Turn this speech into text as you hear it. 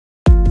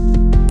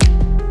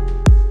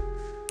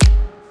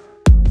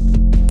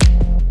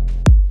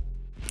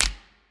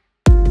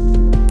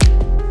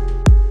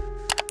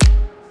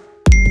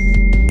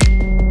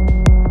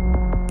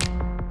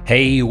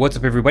Hey, what's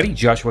up everybody?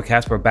 Joshua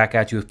Casper back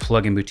at you with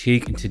Plugin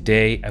Boutique, and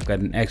today I've got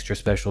an extra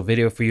special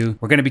video for you.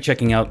 We're going to be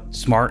checking out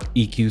Smart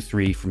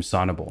EQ3 from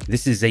Sonible.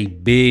 This is a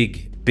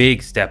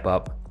big step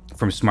up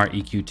from Smart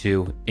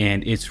EQ2,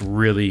 and it's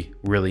really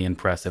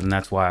impressive, and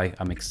that's why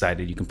I'm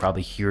excited. You can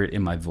probably hear it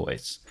in my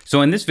voice.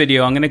 So in this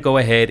video, I'm going to go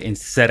ahead and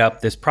set up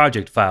this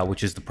project file,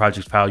 which is the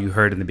project file you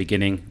heard in the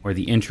beginning or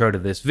the intro to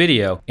this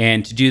video.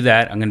 And to do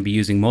that, I'm going to be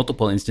using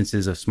multiple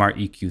instances of Smart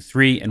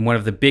EQ3. And one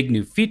of the big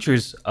new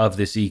features of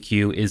this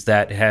EQ is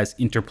that it has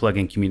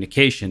inter-plugin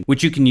communication,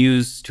 which you can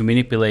use to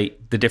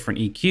manipulate the different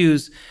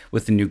EQs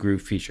with the new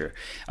groove feature.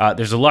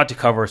 There's a lot to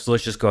cover, so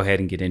let's just go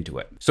ahead and get into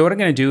it. So what I'm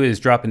going to do is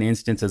drop an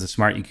instance as a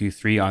Smart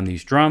EQ3 on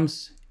these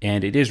drums,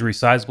 and it is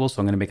resizable, so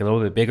I'm going to make it a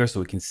little bit bigger so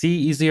we can see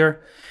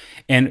easier.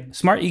 And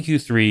Smart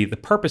EQ3, the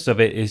purpose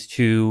of it is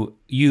to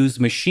use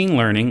machine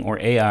learning, or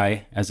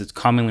AI as it's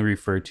commonly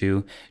referred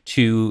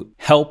to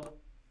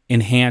help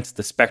enhance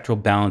the spectral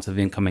balance of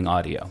incoming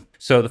audio.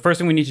 So the first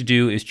thing we need to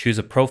do is choose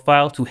a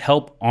profile to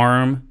help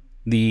arm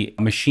the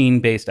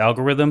machine-based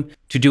algorithm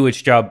to do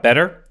its job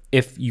better.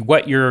 If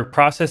what you're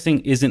processing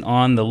isn't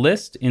on the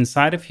list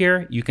inside of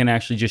here, you can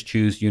actually just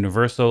choose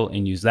universal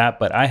and use that.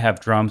 But I have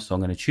drums, so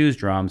I'm going to choose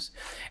drums.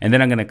 And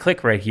then I'm going to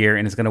click right here,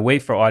 and it's going to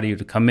wait for audio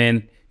to come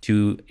in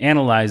to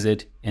analyze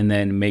it and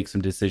then make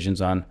some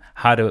decisions on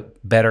how to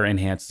better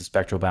enhance the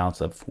spectral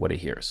balance of what it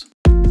hears.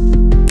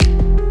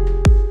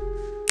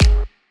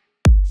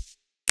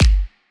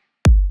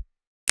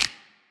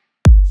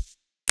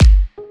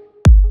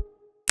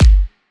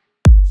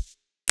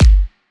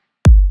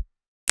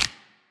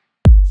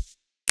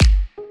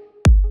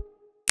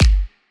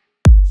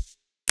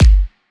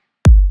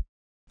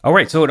 All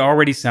right, so it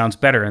already sounds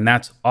better, and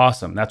that's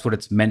awesome. That's what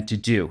it's meant to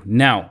do.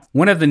 Now,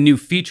 one of the new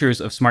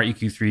features of Smart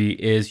EQ3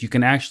 is you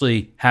can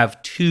actually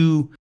have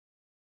two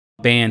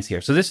bands here.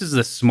 So this is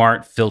a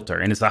smart filter,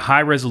 and it's a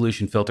high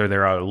resolution filter.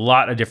 There are a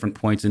lot of different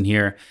points in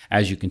here,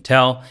 as you can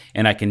tell,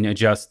 and I can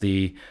adjust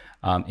the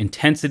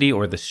intensity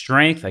or the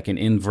strength. I can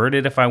invert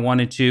it if I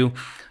wanted to,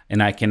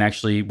 and I can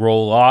actually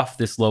roll off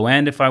this low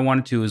end if I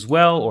wanted to as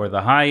well, or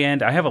the high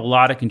end. I have a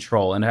lot of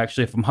control, and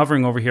actually if I'm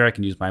hovering over here, I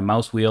can use my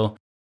mouse wheel.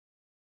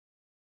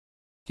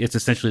 It's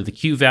essentially the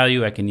Q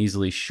value. I can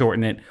easily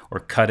shorten it or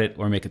cut it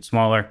or make it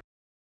smaller.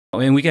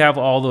 And we can have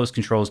all those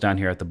controls down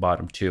here at the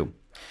bottom too.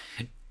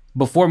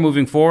 Before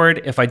moving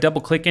forward, if I double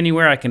click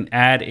anywhere, I can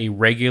add a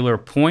regular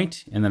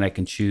point, and then I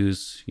can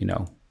choose,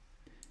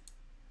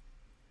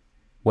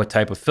 what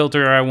type of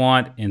filter I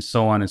want, and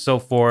so on and so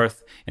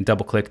forth, and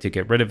double click to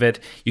get rid of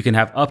it. You can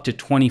have up to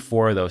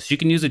 24 of those. So you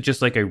can use it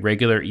just like a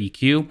regular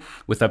EQ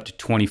with up to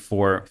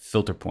 24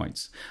 filter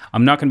points.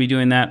 I'm not going to be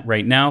doing that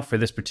right now for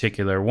this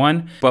particular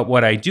one, but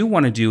what I do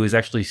want to do is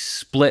actually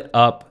split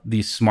up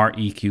the Smart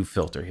EQ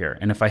filter here.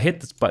 And if I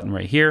hit this button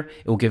right here,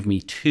 it will give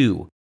me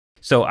two.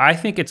 So I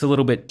think it's a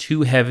little bit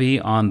too heavy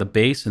on the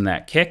bass and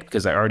that kick,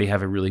 because I already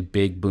have a really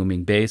big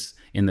booming bass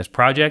in this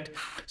project.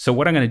 So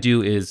what I'm going to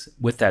do is,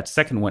 with that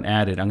second one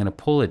added, I'm going to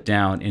pull it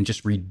down and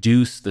just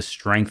reduce the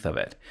strength of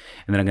it.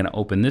 And then I'm going to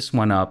open this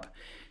one up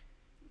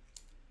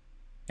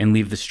and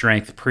leave the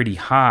strength pretty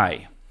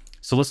high.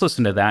 So let's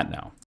listen to that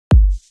now.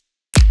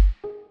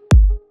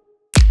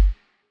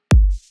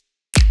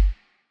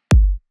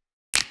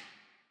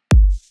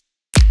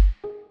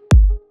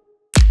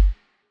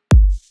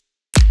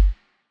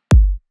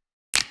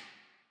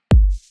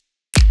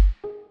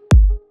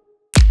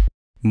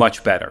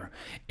 Much better.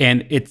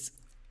 And it's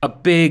a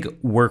big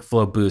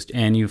workflow boost.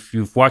 And if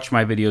you've watched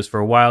my videos for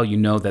a while, you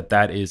know that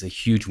that is a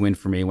huge win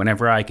for me.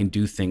 Whenever I can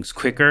do things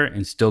quicker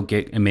and still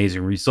get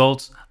amazing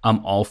results,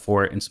 I'm all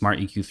for it. And Smart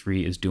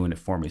EQ3 is doing it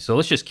for me. So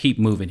let's just keep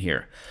moving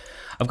here.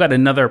 I've got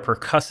another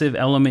percussive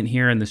element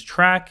here in this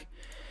track,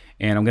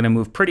 and I'm going to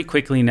move pretty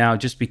quickly now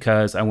just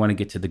because I want to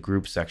get to the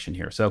group section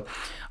here. So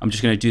I'm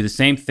just going to do the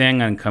same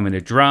thing. I'm coming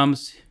to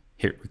drums,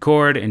 hit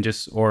record, and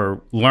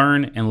or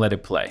learn and let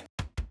it play.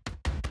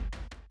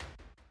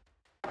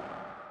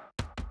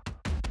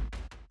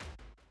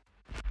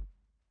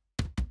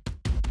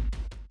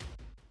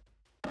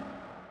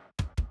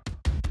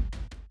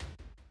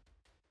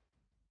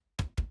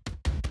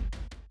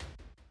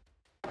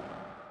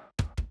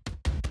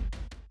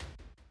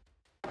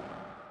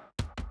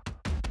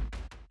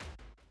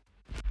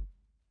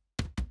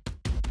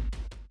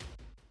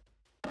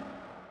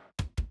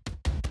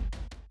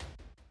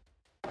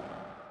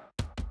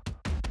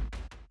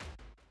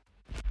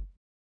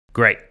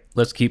 Great,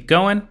 let's keep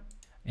going.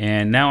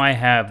 And now I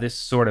have this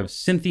sort of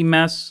synthy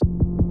mess,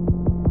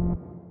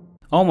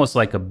 almost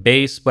like a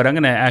bass, but I'm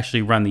gonna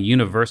actually run the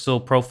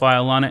universal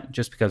profile on it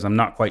just because I'm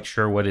not quite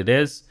sure what it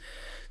is.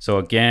 So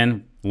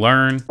again,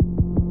 learn.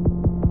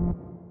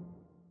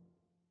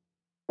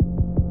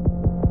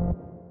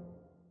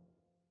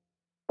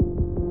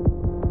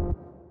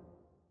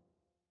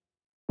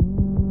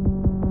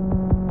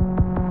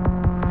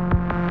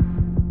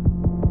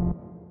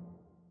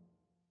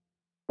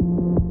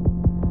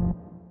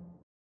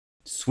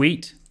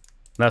 Sweet.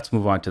 Let's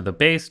move on to the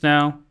bass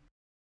now.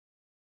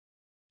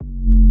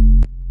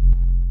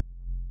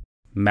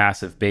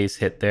 massive bass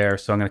hit there.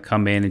 So I'm going to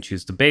come in and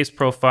choose the bass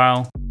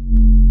profile.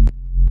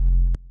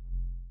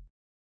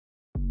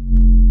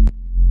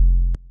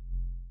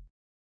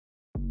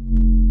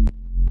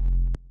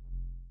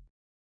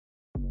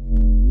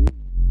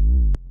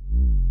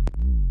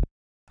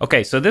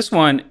 Okay, so this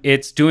one,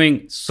 it's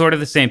doing sort of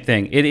the same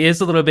thing. It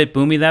is a little bit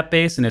boomy, that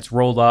bass, and it's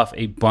rolled off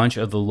a bunch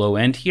of the low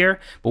end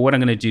here. But what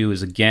I'm gonna do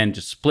is, again,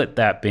 just split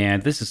that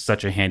band. This is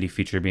such a handy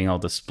feature, being able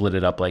to split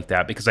it up like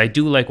that, because I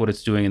do like what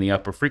it's doing in the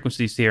upper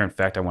frequencies here. In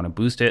fact, I wanna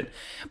boost it,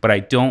 but I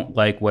don't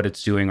like what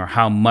it's doing or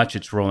how much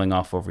it's rolling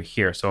off over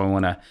here. So I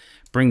wanna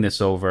bring this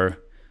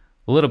over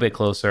a little bit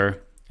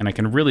closer, and I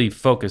can really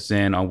focus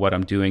in on what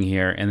I'm doing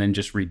here and then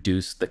just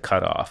reduce the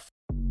cutoff.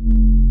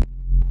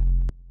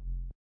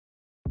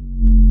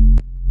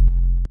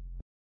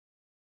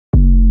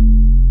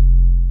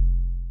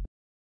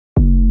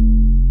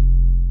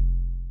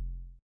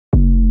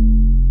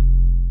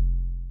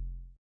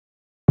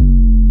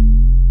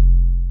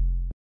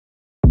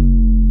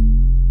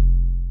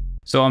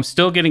 So I'm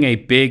still getting a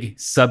big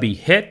subby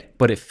hit,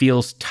 but it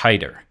feels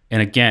tighter.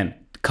 And again,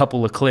 a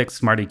couple of clicks,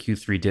 Smart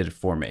EQ3 did it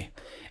for me.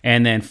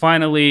 And then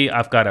finally,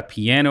 I've got a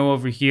piano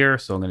over here.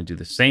 So I'm gonna do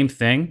the same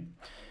thing.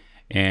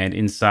 And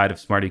inside of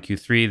Smart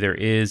EQ3, there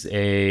is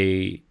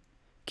a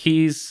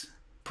keys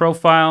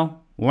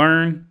profile,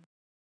 learn.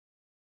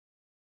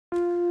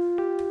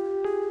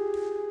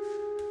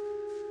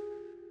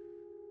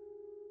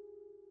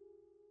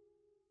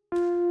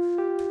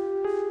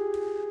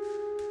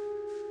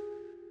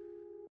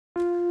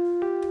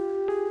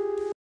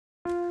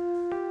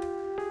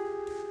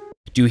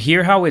 Do you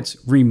hear how it's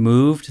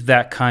removed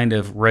that kind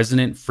of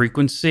resonant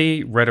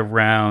frequency right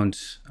around,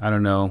 I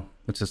don't know,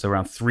 what's this,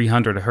 around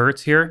 300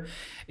 hertz here?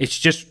 It's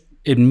just,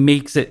 it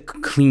makes it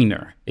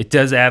cleaner. It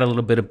does add a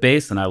little bit of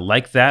bass, and I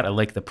like that. I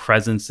like the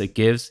presence it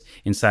gives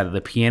inside of the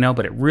piano,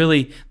 but it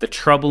really, the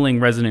troubling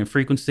resonant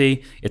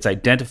frequency, it's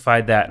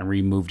identified that and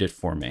removed it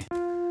for me.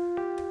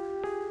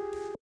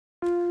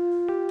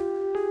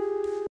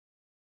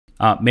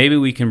 Maybe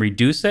we can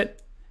reduce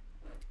it.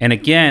 And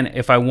again,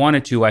 if I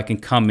wanted to, I can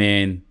come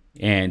in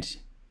and,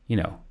 you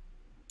know,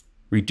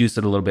 reduce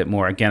it a little bit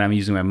more. Again, I'm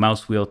using my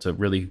mouse wheel to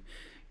really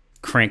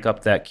crank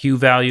up that Q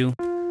value.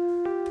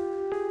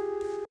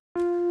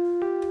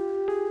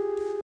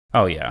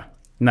 Oh yeah,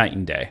 night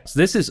and day. So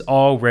this is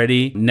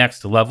already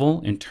next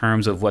level in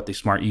terms of what the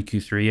Smart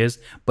EQ3 is,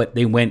 but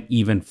they went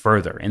even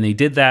further, and they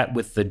did that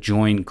with the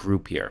join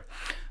group here.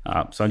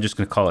 So I'm just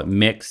gonna call it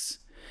mix,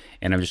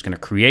 and I'm just gonna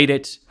create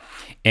it.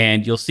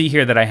 And you'll see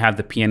here that I have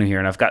the piano here,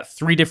 and I've got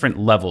 3 different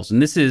levels,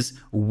 and this is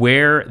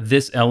where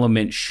this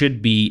element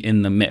should be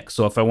in the mix.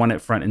 So if I want it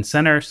front and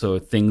center, so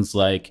things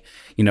like,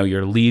 you know,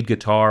 your lead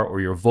guitar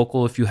or your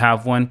vocal if you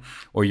have one,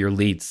 or your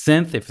lead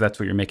synth if that's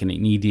what you're making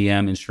an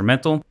EDM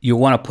instrumental, you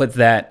want to put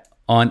that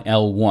on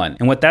L1.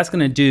 And what that's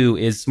going to do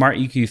is Smart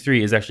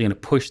EQ3 is actually going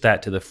to push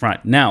that to the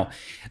front. Now,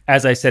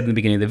 as I said in the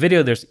beginning of the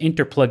video, there's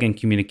inter-plugin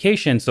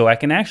communication, so I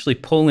can actually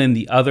pull in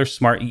the other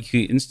Smart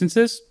EQ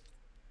instances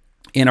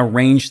and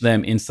arrange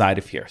them inside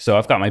of here. So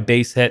I've got my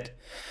bass hit.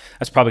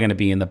 That's probably gonna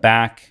be in the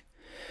back.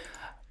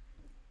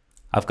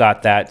 I've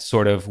got that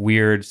sort of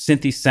weird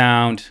synthy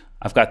sound.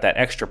 I've got that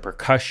extra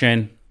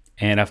percussion,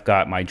 and I've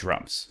got my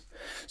drums.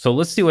 So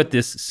let's see what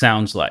this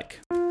sounds like.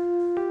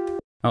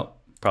 Oh,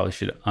 probably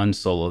should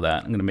unsolo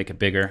that. I'm gonna make it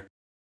bigger.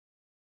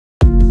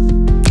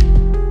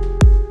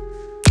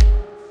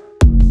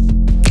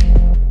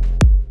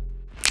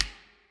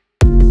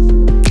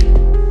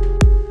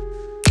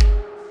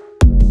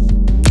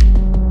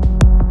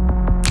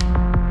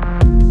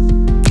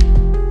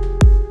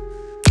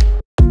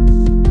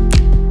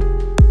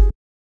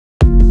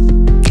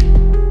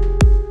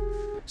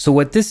 So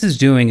what this is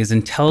doing is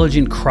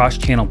intelligent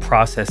cross-channel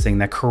processing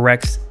that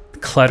corrects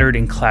cluttered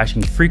and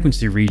clashing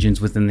frequency regions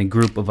within the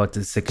group of up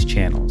to 6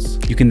 channels.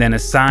 You can then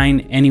assign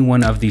any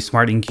one of these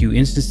Smart EQ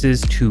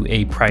instances to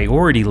a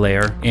priority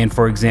layer. And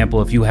for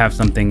example, if you have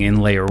something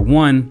in layer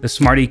 1, the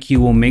Smart EQ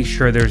will make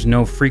sure there's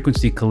no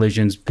frequency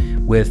collisions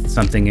with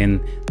something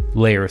in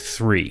layer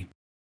 3.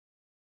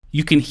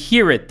 You can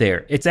hear it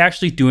there. It's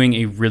actually doing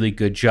a really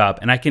good job.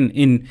 And I can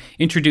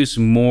introduce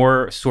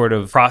more sort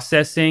of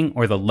processing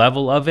or the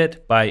level of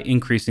it by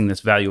increasing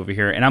this value over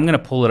here. And I'm gonna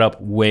pull it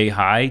up way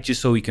high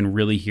just so we can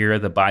really hear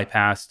the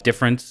bypass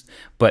difference,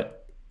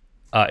 but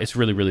it's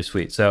really, really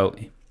sweet. So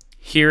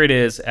here it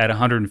is at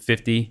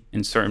 150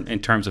 in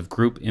terms of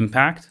group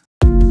impact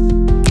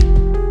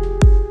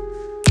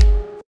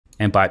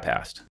and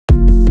bypassed.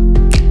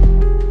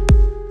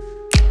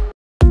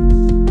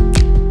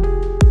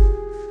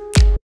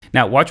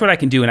 Now watch what I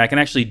can do, and I can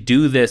actually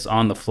do this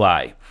on the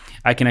fly.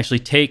 I can actually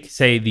take,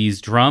 say, these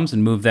drums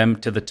and move them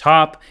to the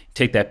top,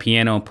 take that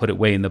piano and put it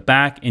way in the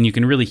back, and you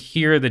can really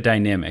hear the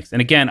dynamics. And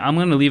again, I'm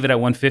gonna leave it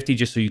at 150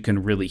 just so you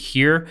can really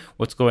hear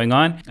what's going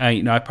on.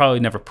 I probably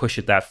never push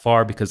it that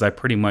far because I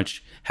pretty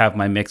much have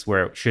my mix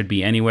where it should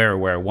be anywhere or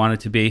where I want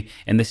it to be,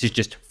 and this is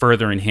just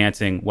further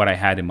enhancing what I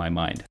had in my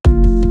mind.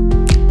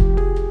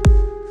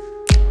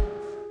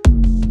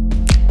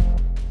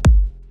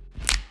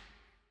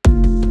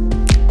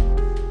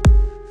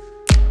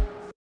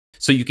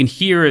 So you can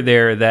hear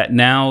there that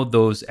now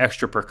those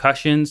extra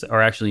percussions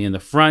are actually in the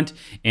front,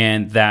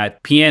 and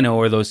that piano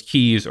or those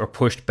keys are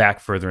pushed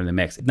back further in the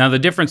mix. Now the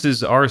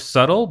differences are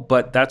subtle,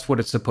 but that's what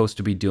it's supposed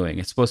to be doing.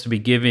 It's supposed to be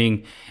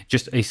giving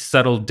just a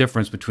subtle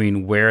difference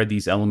between where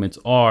these elements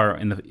are,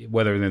 and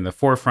whether they're in the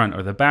forefront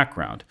or the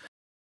background.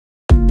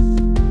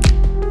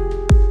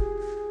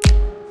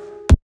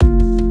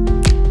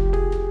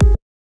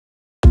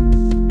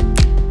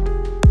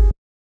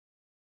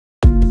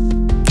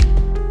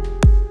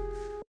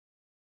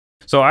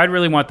 So I'd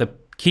really want the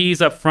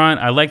keys up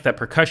front. I like that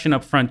percussion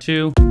up front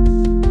too.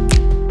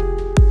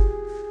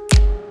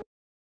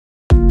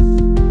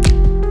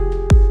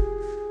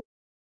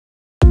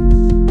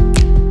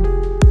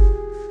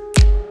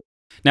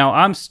 Now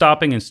I'm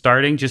stopping and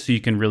starting just so you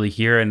can really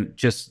hear and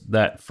just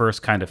that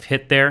first kind of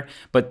hit there,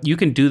 but you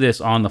can do this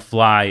on the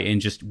fly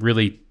and just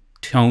really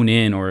tone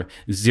in or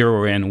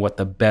zero in what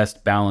the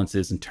best balance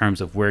is in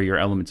terms of where your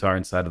elements are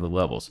inside of the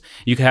levels.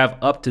 You can have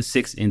up to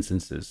 6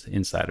 instances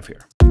inside of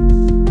here.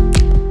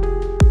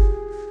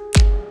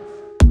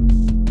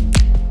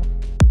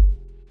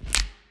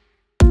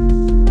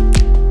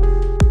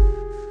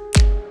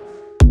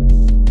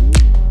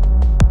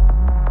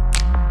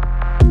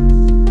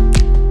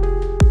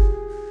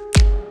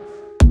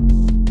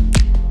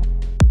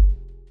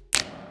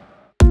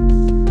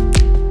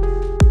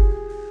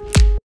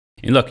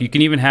 And look, you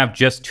can even have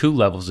just 2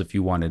 levels if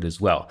you wanted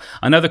as well.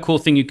 Another cool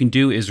thing you can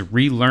do is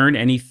relearn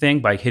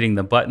anything by hitting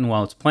the button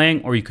while it's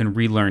playing, or you can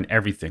relearn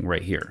everything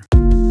right here.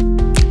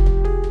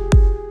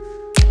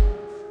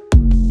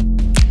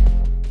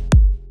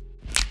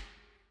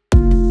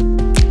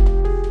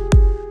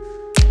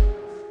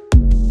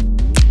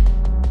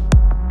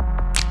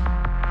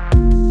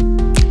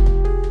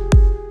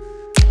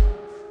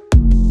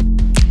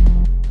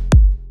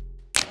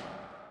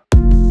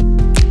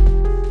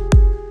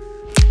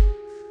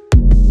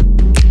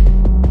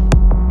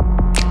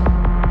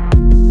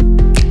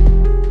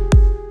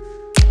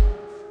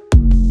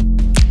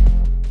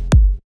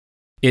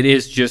 It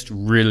is just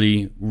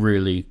really,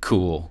 really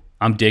cool.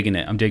 I'm digging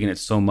it. I'm digging it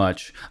so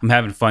much. I'm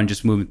having fun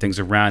just moving things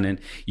around, and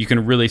you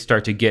can really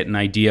start to get an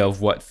idea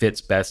of what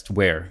fits best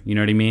where. You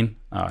know what I mean?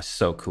 Oh,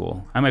 so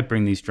cool. I might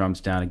bring these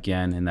drums down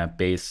again and that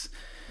bass,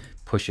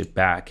 push it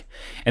back.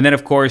 And then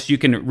of course you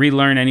can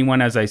relearn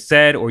anyone, as I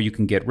said, or you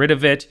can get rid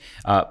of it.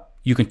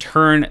 You can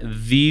turn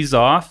these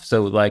off.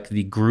 So like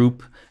the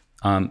group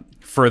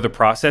further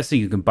processing,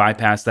 you can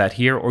bypass that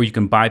here, or you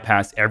can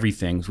bypass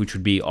everything, which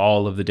would be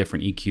all of the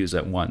different EQs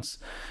at once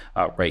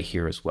right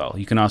here as well.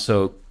 You can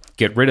also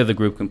get rid of the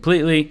group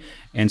completely,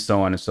 and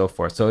so on and so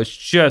forth. So it's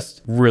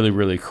just really,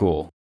 really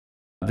cool.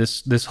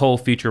 This whole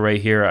feature right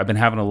here, I've been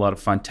having a lot of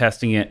fun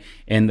testing it,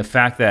 and the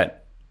fact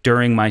that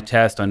during my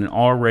test on an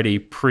already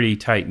pretty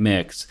tight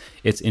mix,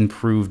 it's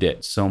improved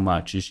it so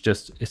much. It's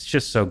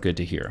just so good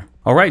to hear.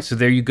 All right, so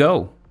there you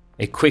go.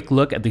 A quick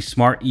look at the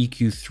Smart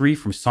EQ3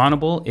 from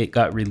Sonible. It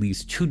got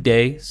released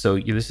today, so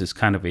this is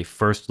kind of a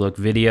first look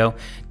video.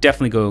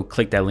 Definitely go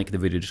click that link in the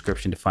video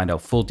description to find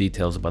out full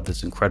details about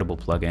this incredible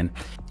plugin.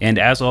 And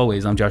as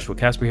always, I'm Joshua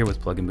Casper here with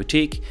Plugin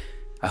Boutique.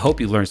 I hope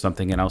you learned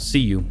something, and I'll see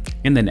you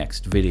in the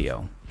next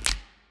video.